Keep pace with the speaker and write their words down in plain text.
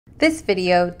This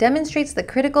video demonstrates the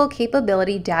critical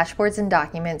capability dashboards and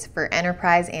documents for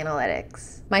enterprise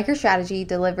analytics. MicroStrategy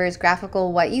delivers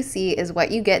graphical what you see is what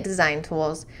you get design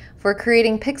tools for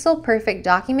creating pixel-perfect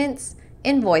documents,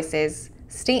 invoices,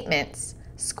 statements,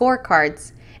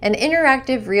 scorecards, and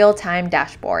interactive real-time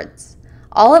dashboards,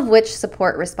 all of which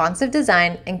support responsive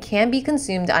design and can be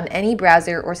consumed on any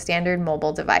browser or standard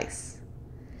mobile device.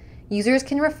 Users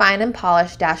can refine and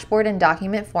polish dashboard and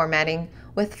document formatting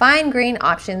with fine-grained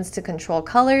options to control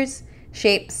colors,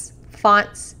 shapes,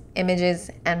 fonts, images,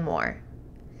 and more.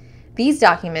 These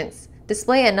documents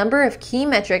display a number of key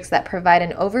metrics that provide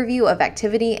an overview of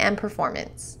activity and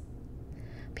performance.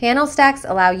 Panel stacks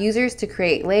allow users to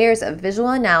create layers of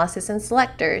visual analysis and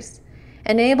selectors,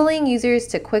 enabling users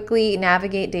to quickly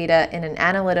navigate data in an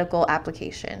analytical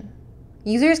application.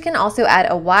 Users can also add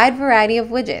a wide variety of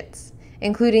widgets,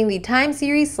 including the time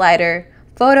series slider,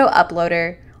 photo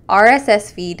uploader,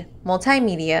 RSS feed,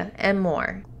 multimedia, and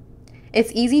more.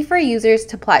 It's easy for users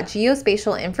to plot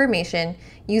geospatial information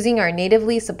using our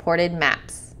natively supported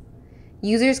maps.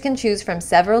 Users can choose from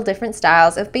several different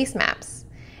styles of base maps,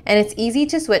 and it's easy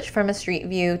to switch from a street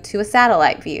view to a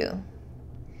satellite view.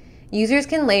 Users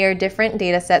can layer different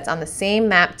datasets on the same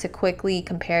map to quickly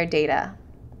compare data.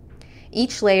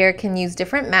 Each layer can use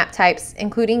different map types,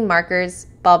 including markers,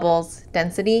 bubbles,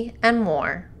 density, and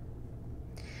more.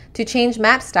 To change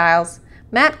map styles,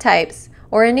 map types,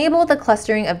 or enable the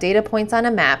clustering of data points on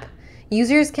a map,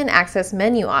 users can access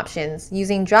menu options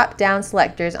using drop-down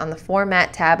selectors on the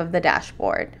Format tab of the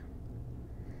dashboard.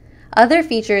 Other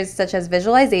features such as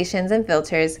visualizations and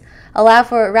filters allow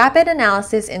for rapid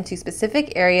analysis into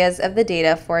specific areas of the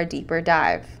data for a deeper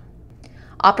dive.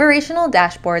 Operational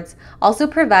dashboards also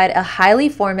provide a highly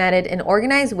formatted and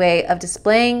organized way of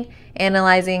displaying,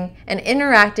 analyzing, and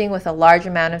interacting with a large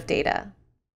amount of data.